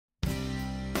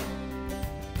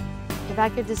If I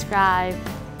could describe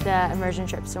the immersion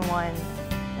trips in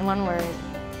one word,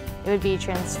 it would be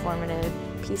transformative.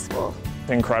 Peaceful.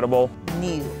 Incredible.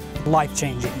 New.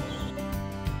 Life-changing.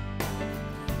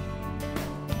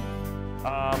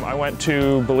 I went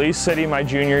to Belize City my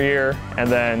junior year, and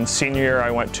then senior year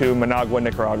I went to Managua,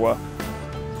 Nicaragua.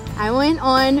 I went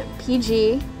on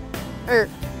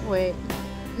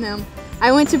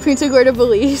I went to Punta Gorda,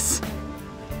 Belize.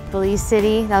 Belize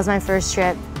City, that was my first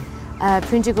trip.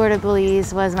 Punta Gorda,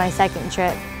 Belize was my second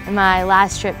trip. And my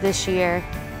last trip this year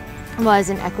was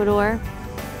in Ecuador.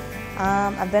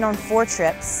 I've been on 4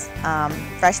 trips.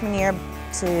 Freshman year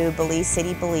to Belize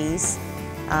City, Belize.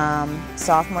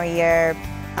 Sophomore year,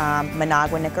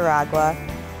 Managua, Nicaragua.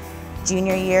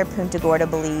 Junior year, Punta Gorda,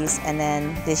 Belize. And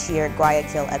then this year,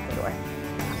 Guayaquil, Ecuador.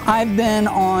 I've been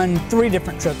on 3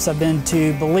 different trips. I've been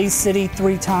to Belize City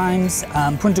 3 times,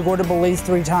 Punta Gorda, Belize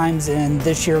 3 times, and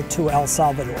this year to El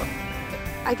Salvador.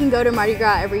 I can go to Mardi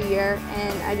Gras every year,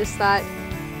 and I just thought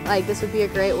like this would be a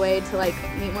great way to like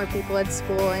meet more people at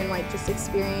school and like just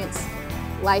experience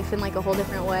life in like a whole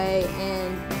different way,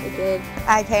 and it did.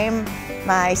 I came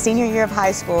my senior year of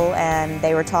high school, and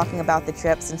they were talking about the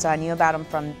trips, and so I knew about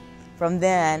them from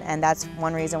then, and that's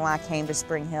one reason why I came to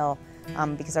Spring Hill.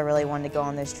 Because I really wanted to go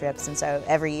on those trips, and so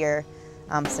every year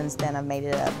since then I've made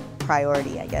it a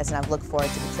priority, I guess, and I've looked forward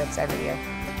to the trips every year.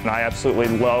 And I absolutely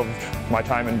loved my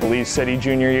time in Belize City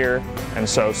junior year, and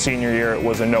so senior year it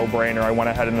was a no-brainer. I went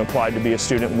ahead and applied to be a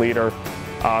student leader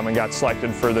and got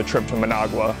selected for the trip to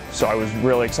Managua, so I was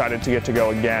really excited to get to go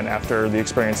again after the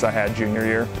experience I had junior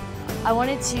year. I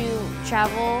wanted to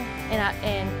travel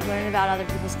and learn about other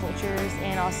people's cultures,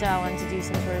 and also I wanted to do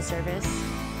some sort of service.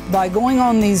 By going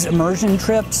on these immersion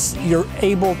trips, you're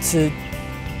able to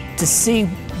see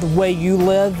the way you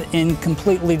live in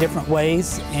completely different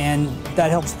ways, and that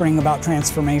helps bring about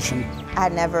transformation. I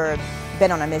had never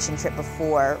been on a mission trip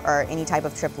before, or any type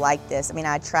of trip like this. I mean,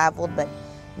 I traveled, but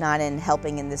not in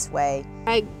helping in this way.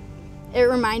 It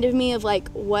reminded me of like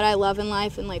what I love in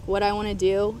life and like what I want to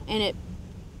do, and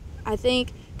I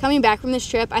think coming back from this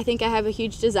trip, I think I have a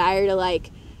huge desire to like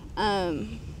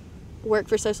work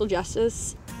for social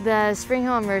justice. The Spring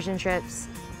Hill immersion trips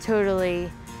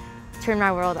totally turned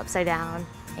my world upside down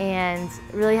and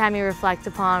really had me reflect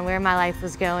upon where my life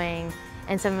was going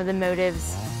and some of the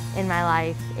motives in my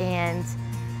life, and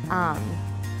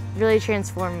really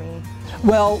transformed me.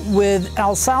 Well, with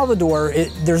El Salvador,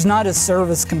 there's not a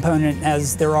service component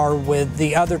as there are with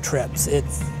the other trips.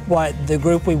 It's what the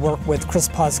group we work with, Chris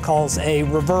Paz, calls a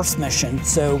reverse mission.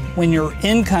 So when you're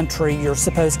in country, you're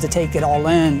supposed to take it all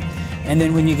in, and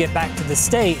then when you get back to the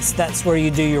States, that's where you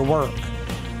do your work.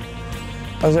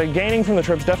 I was gaining from the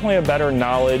trips definitely a better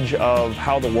knowledge of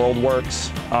how the world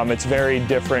works. It's very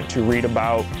different to read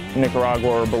about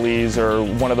Nicaragua or Belize or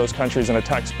one of those countries in a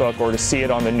textbook, or to see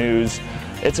it on the news.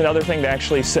 It's another thing to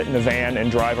actually sit in a van and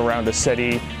drive around a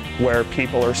city where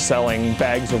people are selling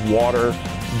bags of water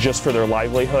just for their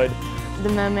livelihood. The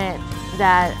moment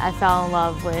that I fell in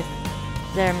love with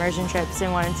the immersion trips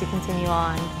and wanted to continue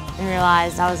on and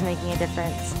realized I was making a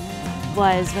difference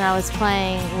was when I was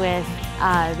playing with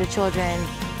the children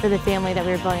for the family that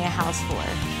we were building a house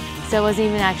for. So it wasn't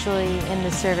even actually in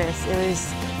the service. It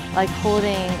was like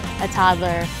holding a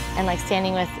toddler and like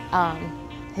standing with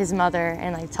his mother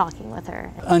and like talking with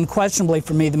her. Unquestionably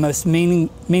for me, the most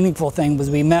meaningful thing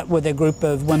was we met with a group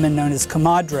of women known as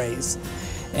comadres.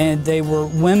 And they were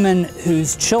women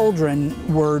whose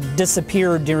children were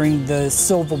disappeared during the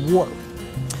Civil War.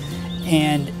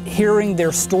 And hearing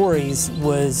their stories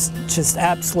was just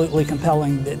absolutely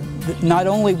compelling. Not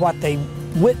only what they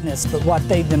witnessed, but what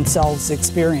they themselves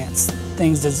experienced.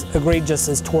 Things as egregious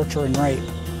as torture and rape.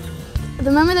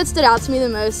 The moment that stood out to me the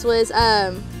most was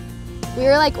we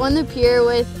were like on the pier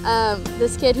with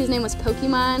this kid whose name was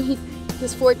Pokemon. He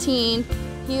was 14.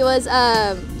 He was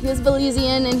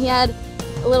Belizean, and he had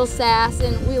a little sass,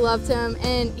 and we loved him.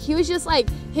 And he was just like,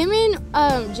 him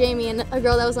and Jamie and a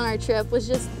girl that was on our trip was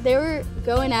just, they were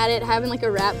going at it, having like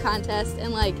a rap contest,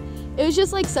 and like it was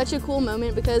just like such a cool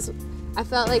moment because I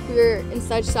felt like we were in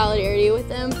such solidarity with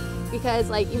them, because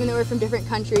like even though we're from different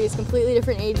countries, completely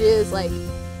different ages, like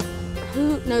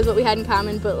who knows what we had in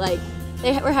common, but like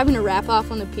they were having a rap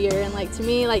off on the pier, and like to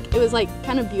me, like it was like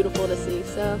kind of beautiful to see.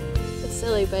 So it's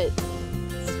silly, but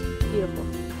it's beautiful.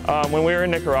 When we were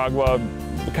in Nicaragua,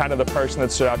 kind of the person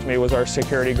that stood out to me was our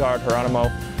security guard, Geronimo.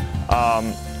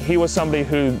 He was somebody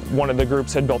who one of the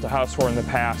groups had built a house for in the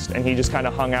past, and he just kind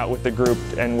of hung out with the group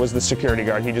and was the security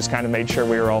guard. He just kind of made sure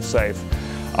we were all safe.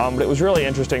 But it was really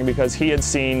interesting because he had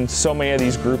seen so many of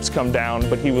these groups come down,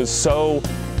 but he was so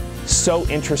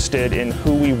interested in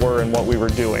who we were and what we were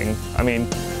doing. I mean,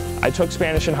 I took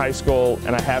Spanish in high school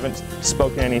and I haven't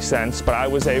spoken any since, but I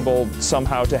was able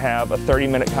somehow to have a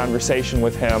 30-minute conversation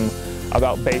with him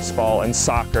about baseball and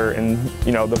soccer and,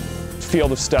 you know, the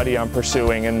field of study I'm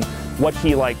pursuing and what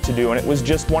he liked to do. And it was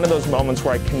just one of those moments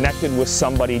where I connected with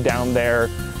somebody down there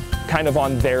kind of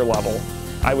on their level.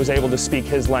 I was able to speak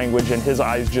his language and his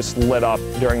eyes just lit up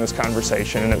during this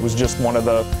conversation, and it was just one of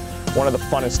the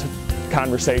funnest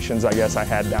conversations I guess I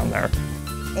had down there.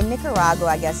 In Nicaragua,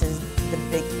 I guess, is the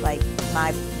big, like,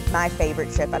 my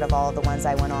favorite trip out of all the ones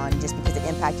I went on, just because it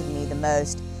impacted me the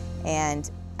most. And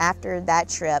after that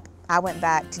trip, I went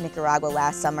back to Nicaragua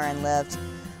last summer and lived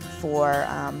for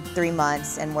 3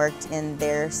 months and worked in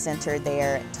their center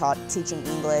there, teaching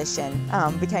English,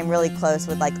 and became really close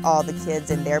with like all the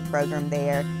kids in their program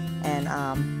there. And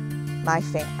I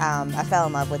fell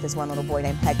in love with this one little boy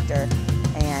named Hector,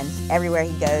 and everywhere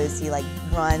he goes, he like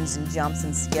runs and jumps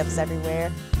and skips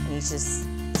everywhere, and he's just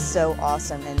so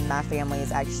awesome. And my family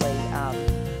is actually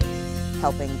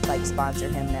helping like sponsor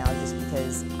him now, just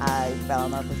because I fell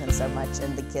in love with him so much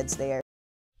and the kids there.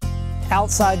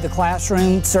 Outside the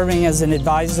classroom, serving as an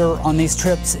advisor on these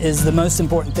trips is the most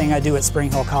important thing I do at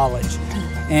Spring Hill College.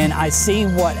 And I see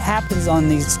what happens on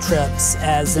these trips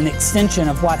as an extension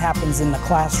of what happens in the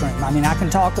classroom. I mean, I can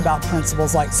talk about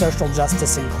principles like social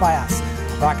justice in class,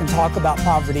 or I can talk about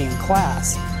poverty in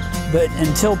class, but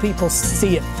until people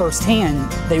see it firsthand,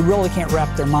 they really can't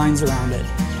wrap their minds around it.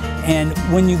 And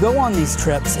when you go on these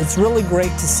trips, it's really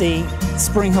great to see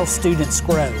Spring Hill students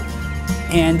grow.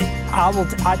 And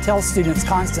I tell students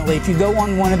constantly, if you go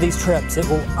on one of these trips, it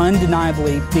will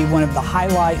undeniably be one of the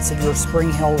highlights of your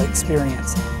Spring Hill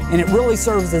experience. And it really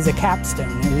serves as a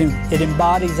capstone. It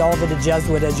embodies all that a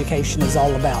Jesuit education is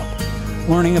all about.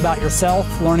 Learning about yourself,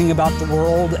 learning about the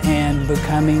world, and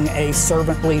becoming a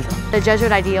servant leader. The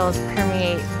Jesuit ideals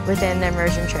permeate within the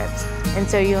immersion trips. And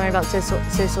so you learn about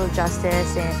social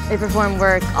justice, and they perform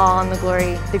work all in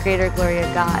the greater glory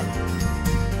of God.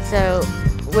 So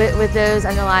with those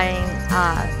underlying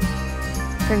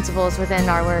principles within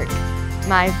our work,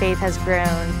 my faith has grown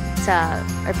to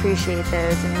appreciate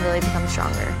those and really become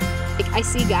stronger. Like, I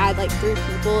see God like through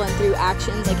people and through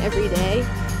actions like every day,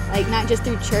 like not just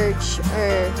through church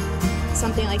or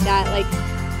something like that. Like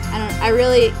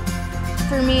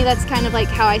for me, that's kind of like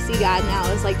how I see God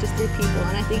now, is like just through people,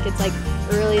 and I think it's like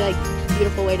a really like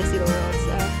beautiful way to see the world.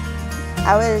 So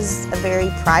I was a very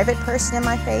private person in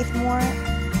my faith more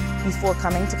before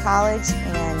coming to college,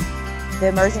 and the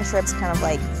immersion trips kind of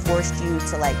like forced you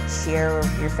to like share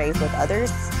your faith with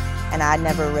others. And I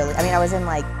never really, I mean, I was in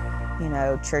like, you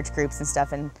know, church groups and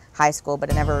stuff in high school,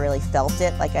 but I never really felt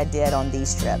it like I did on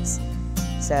these trips.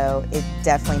 So it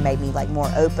definitely made me like more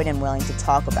open and willing to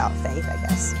talk about faith, I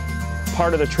guess.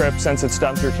 Part of the trip, since it's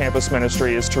done through campus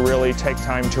ministry, is to really take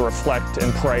time to reflect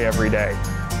and pray every day.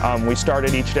 We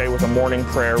started each day with a morning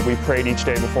prayer, we prayed each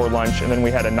day before lunch, and then we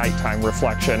had a nighttime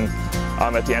reflection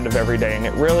at the end of every day. And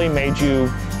it really made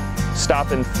you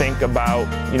stop and think about,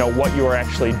 you know, what you were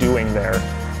actually doing there.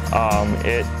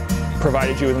 It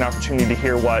provided you with an opportunity to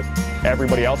hear what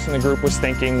everybody else in the group was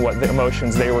thinking, what the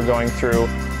emotions they were going through,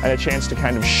 and a chance to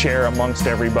kind of share amongst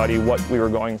everybody what we were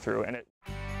going through. And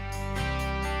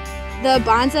the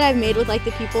bonds that I've made with like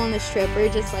the people on this trip are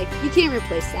just like, you can't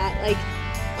replace that. Like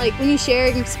when you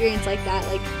share an experience like that,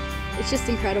 like it's just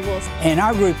incredible. And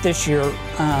our group this year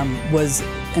was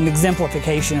an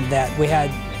exemplification of that. We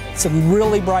had some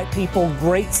really bright people,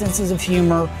 great senses of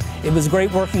humor. It was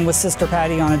great working with Sister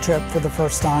Patty on a trip for the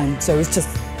first time. So it was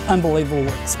just an unbelievable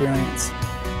experience.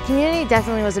 Community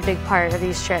definitely was a big part of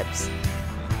these trips.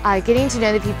 Getting to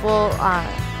know the people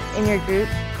in your group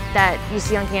that you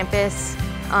see on campus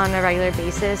on a regular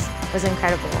basis was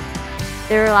incredible.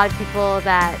 There were a lot of people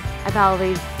that I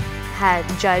probably had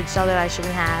judged, although I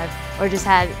shouldn't have, or just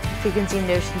had preconceived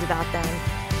notions about them.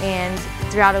 And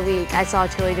throughout a week, I saw a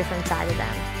totally different side of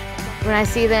them. When I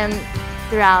see them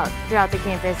throughout the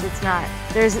campus, it's not,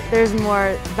 there's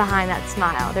more behind that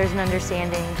smile. There's an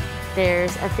understanding,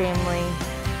 there's a family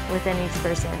within each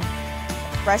person.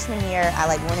 Freshman year, I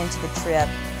went into the trip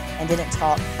and didn't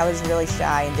talk. I was really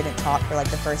shy and didn't talk for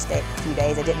the first few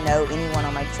days. I didn't know anyone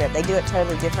on my trip. They do it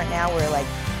totally different now, where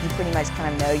you pretty much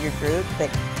kind of know your group, but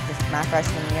my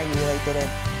freshman year, you really didn't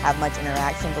have much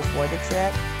interaction before the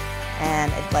trip,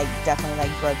 and it definitely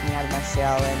broke me out of my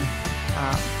shell.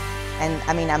 And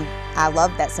I mean, I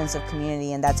love that sense of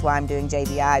community, and that's why I'm doing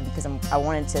JVI, because I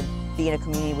wanted to be in a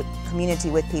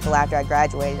community with people after I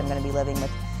graduated. I'm going to be living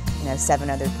with 7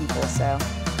 other people. So.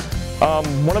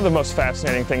 One of the most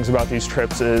fascinating things about these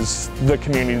trips is the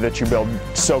community that you build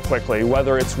so quickly,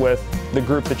 whether it's with the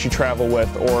group that you travel with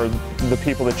or the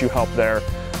people that you help there.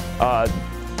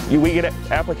 we get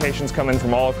applications come in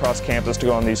from all across campus to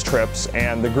go on these trips,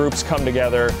 and the groups come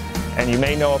together, and you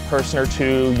may know a person or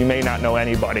two, you may not know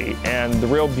anybody. And the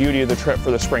real beauty of the trip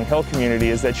for the Spring Hill community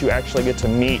is that you actually get to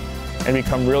meet and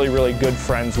become really, really good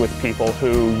friends with people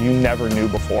who you never knew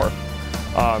before.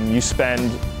 You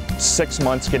spend 6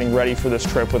 months getting ready for this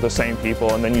trip with the same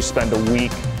people, and then you spend a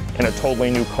week in a totally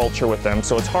new culture with them.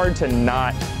 So it's hard to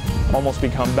not almost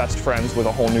become best friends with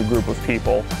a whole new group of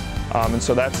people. And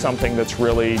so that's something that's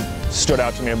really stood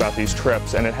out to me about these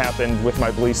trips, and it happened with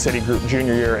my Belize City group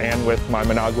junior year and with my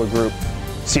Managua group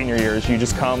senior years. You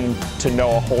just come to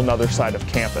know a whole nother side of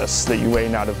campus that you may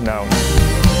not have known.